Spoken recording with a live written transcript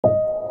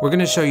We're going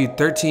to show you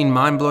 13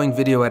 mind-blowing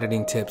video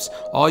editing tips,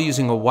 all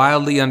using a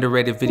wildly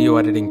underrated video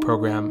editing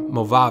program,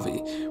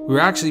 Movavi. We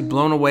were actually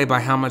blown away by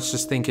how much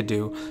this thing could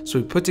do, so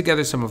we put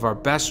together some of our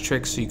best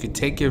tricks so you could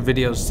take your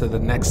videos to the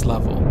next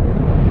level.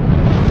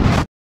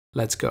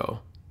 Let's go.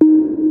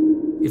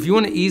 If you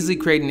want to easily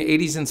create an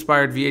 80s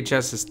inspired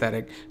VHS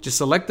aesthetic, just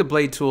select the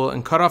blade tool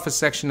and cut off a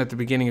section at the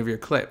beginning of your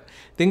clip.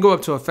 Then go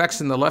up to effects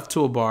in the left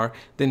toolbar,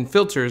 then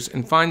filters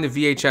and find the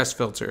VHS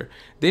filter.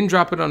 Then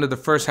drop it onto the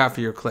first half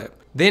of your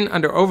clip. Then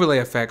under overlay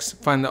effects,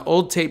 find the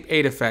old tape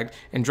 8 effect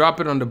and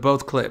drop it onto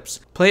both clips.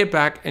 Play it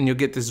back and you'll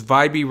get this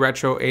vibey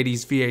retro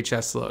 80s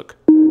VHS look.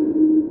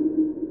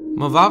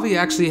 Movavi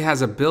actually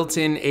has a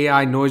built-in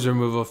AI noise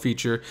removal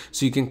feature,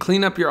 so you can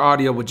clean up your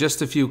audio with just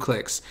a few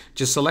clicks.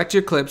 Just select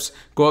your clips,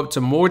 go up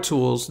to More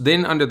Tools,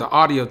 then under the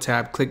Audio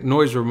tab, click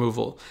Noise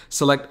Removal.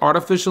 Select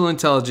Artificial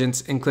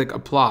Intelligence and click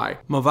Apply.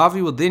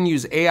 Movavi will then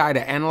use AI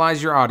to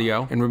analyze your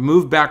audio and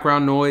remove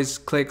background noise,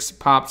 clicks,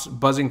 pops,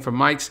 buzzing from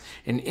mics,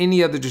 and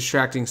any other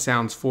distracting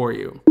sounds for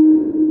you.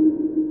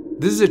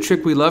 This is a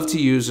trick we love to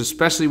use,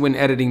 especially when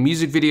editing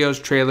music videos,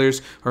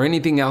 trailers, or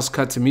anything else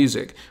cut to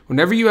music.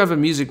 Whenever you have a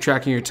music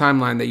track in your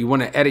timeline that you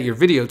want to edit your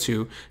video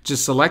to,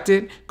 just select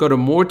it, go to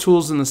More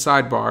Tools in the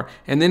sidebar,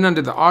 and then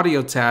under the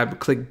Audio tab,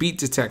 click Beat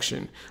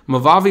Detection.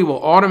 Movavi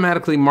will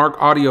automatically mark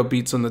audio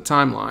beats on the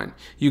timeline.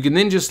 You can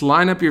then just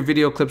line up your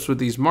video clips with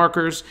these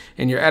markers,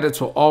 and your edits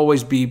will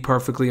always be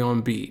perfectly on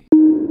beat.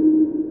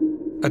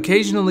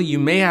 Occasionally, you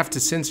may have to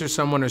censor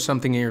someone or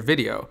something in your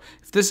video.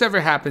 If this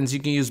ever happens,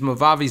 you can use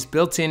Movavi's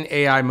built-in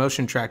AI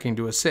motion tracking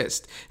to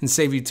assist and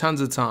save you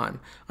tons of time.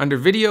 Under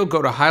Video, go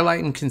to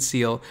Highlight and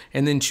Conceal,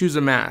 and then choose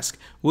a mask.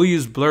 We'll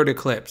use Blurred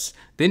Eclipse.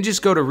 Then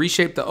just go to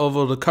Reshape the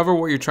Oval to cover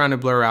what you're trying to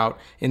blur out,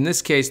 in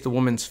this case, the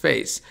woman's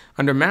face.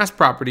 Under Mask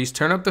Properties,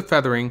 turn up the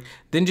feathering,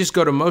 then just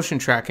go to Motion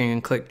Tracking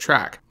and click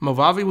Track.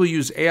 Movavi will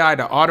use AI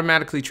to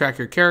automatically track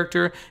your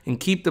character and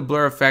keep the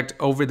blur effect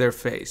over their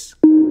face.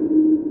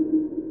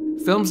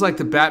 Films like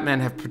The Batman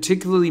have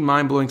particularly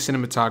mind-blowing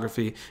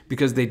cinematography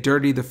because they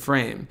dirty the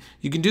frame.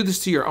 You can do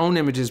this to your own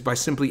images by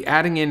simply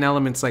adding in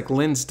elements like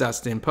lens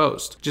dust in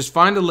post. Just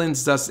find a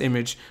lens dust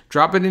image,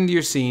 drop it into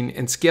your scene,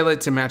 and scale it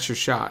to match your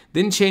shot.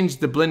 Then change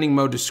the blending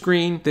mode to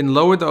screen, then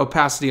lower the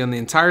opacity on the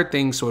entire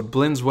thing so it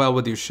blends well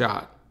with your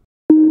shot.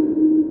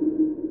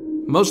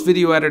 Most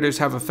video editors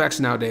have effects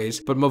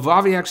nowadays, but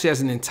Movavi actually has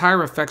an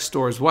entire effects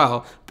store as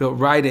well, built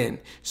right in,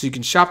 so you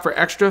can shop for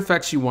extra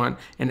effects you want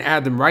and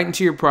add them right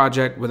into your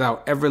project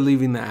without ever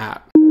leaving the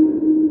app.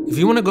 If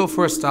you want to go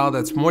for a style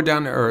that's more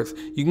down to earth,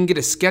 you can get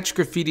a sketch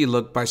graffiti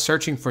look by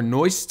searching for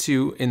Noise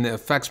 2 in the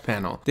effects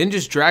panel. Then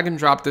just drag and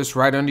drop this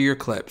right under your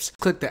clips.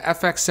 Click the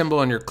FX symbol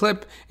on your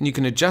clip and you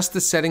can adjust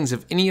the settings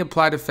of any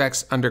applied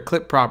effects under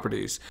clip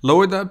properties.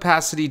 Lower the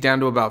opacity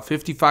down to about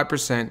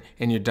 55%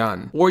 and you're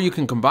done. Or you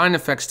can combine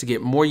effects to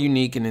get more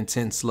unique and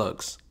intense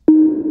looks.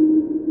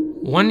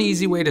 One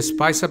easy way to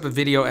spice up a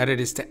video edit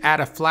is to add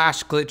a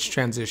flash glitch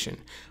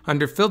transition.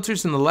 Under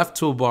Filters in the left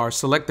toolbar,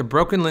 select the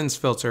broken lens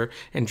filter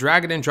and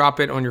drag it and drop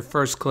it on your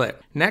first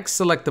clip. Next,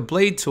 select the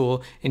blade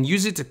tool and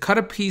use it to cut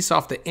a piece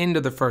off the end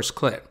of the first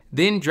clip.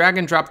 Then drag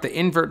and drop the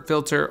invert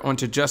filter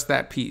onto just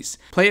that piece.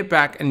 Play it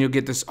back and you'll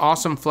get this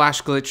awesome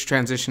flash glitch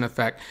transition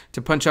effect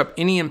to punch up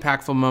any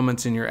impactful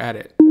moments in your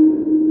edit.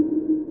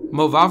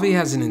 Movavi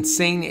has an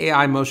insane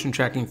AI motion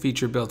tracking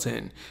feature built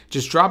in.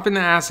 Just drop in the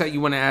asset you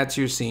want to add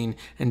to your scene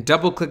and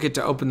double click it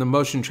to open the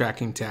motion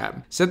tracking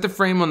tab. Set the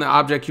frame on the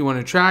object you want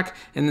to track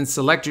and then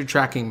select your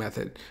tracking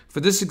method. For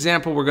this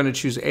example, we're going to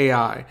choose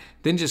AI.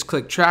 Then just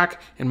click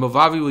Track and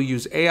Movavi will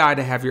use AI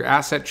to have your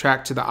asset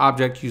tracked to the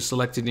object you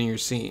selected in your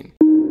scene.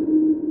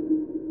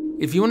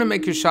 If you want to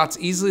make your shots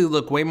easily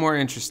look way more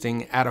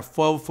interesting, add a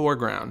faux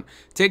foreground.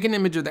 Take an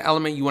image of the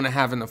element you want to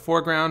have in the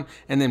foreground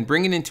and then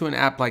bring it into an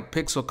app like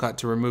CapCut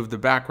to remove the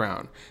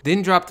background.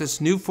 Then drop this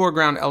new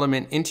foreground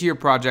element into your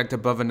project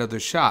above another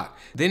shot.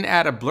 Then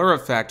add a blur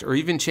effect or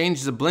even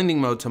change the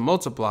blending mode to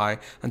multiply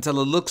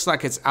until it looks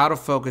like it's out of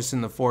focus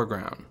in the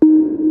foreground.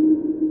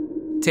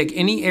 Take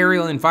any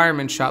aerial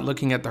environment shot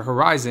looking at the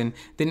horizon,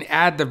 then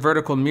add the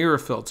vertical mirror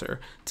filter.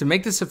 To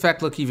make this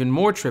effect look even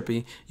more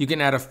trippy, you can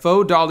add a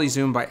faux dolly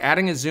zoom by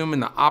adding a zoom in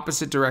the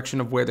opposite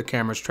direction of where the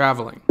camera's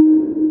traveling.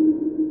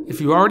 If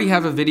you already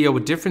have a video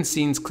with different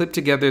scenes clipped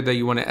together that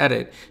you want to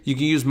edit, you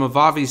can use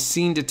Movavi's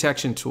Scene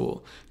Detection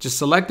tool. Just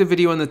select the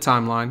video in the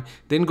timeline,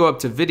 then go up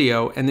to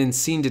Video and then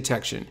Scene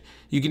Detection.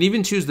 You can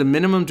even choose the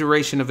minimum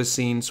duration of a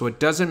scene so it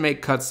doesn't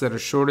make cuts that are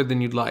shorter than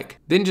you'd like.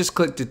 Then just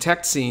click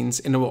Detect Scenes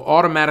and it will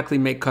automatically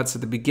make cuts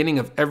at the beginning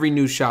of every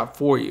new shot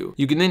for you.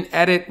 You can then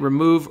edit,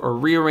 remove, or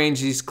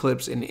rearrange these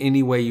clips in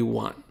any way you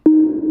want.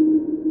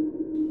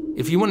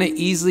 If you want to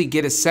easily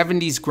get a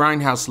 70s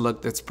Grindhouse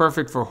look that's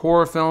perfect for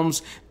horror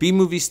films,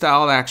 B-movie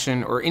style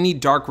action, or any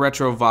dark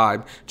retro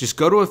vibe, just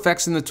go to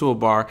Effects in the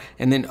toolbar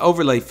and then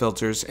Overlay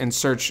Filters and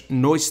search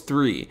Noise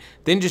 3.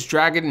 Then just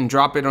drag it and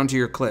drop it onto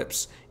your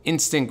clips.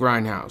 Instant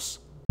Grindhouse.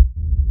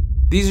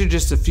 These are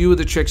just a few of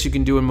the tricks you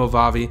can do in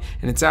Movavi,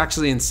 and it's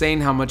actually insane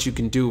how much you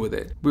can do with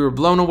it. We were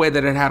blown away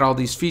that it had all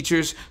these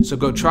features, so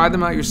go try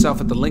them out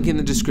yourself at the link in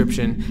the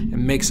description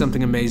and make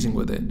something amazing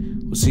with it.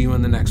 We'll see you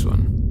in the next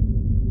one.